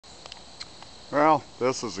Well,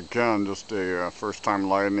 this is again just a first time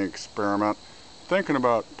lighting experiment. Thinking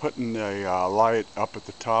about putting a light up at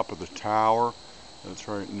the top of the tower that's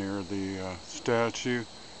right near the statue,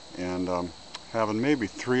 and having maybe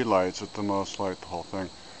 3 lights at the most light the whole thing.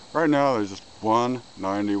 Right now there's just one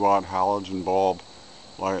 90-watt halogen bulb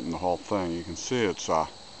lighting the whole thing. You can see it's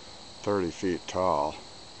 30 feet tall.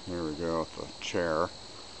 There we go with the chair.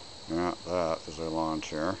 Yeah, that is a lawn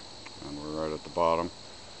chair, and we're right at the bottom.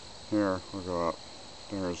 Here, we'll go up.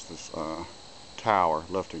 There's this tower,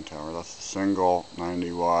 lifting tower. That's the single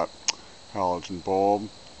 90-watt halogen bulb.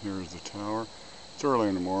 Here's the tower. It's early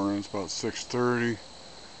in the morning. It's about 6:30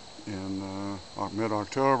 in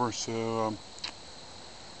mid-October, so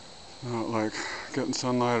not like getting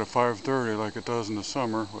sunlight at 5:30 like it does in the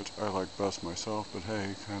summer, which I like best myself, but hey,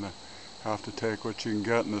 you kind of have to take what you can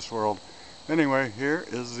get in this world. Anyway, here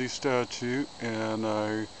is the statue, and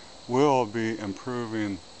I will be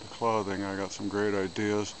improving the clothing. I got some great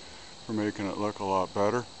ideas for making it look a lot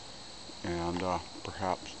better, and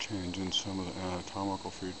perhaps changing some of the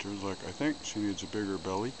anatomical features. Like, I think she needs a bigger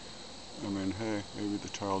belly. I mean, hey, maybe the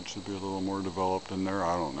child should be a little more developed in there.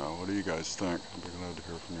 I don't know. What do you guys think? I'd be glad to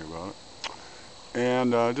hear from you about it.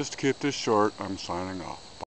 And just to keep this short, I'm signing off.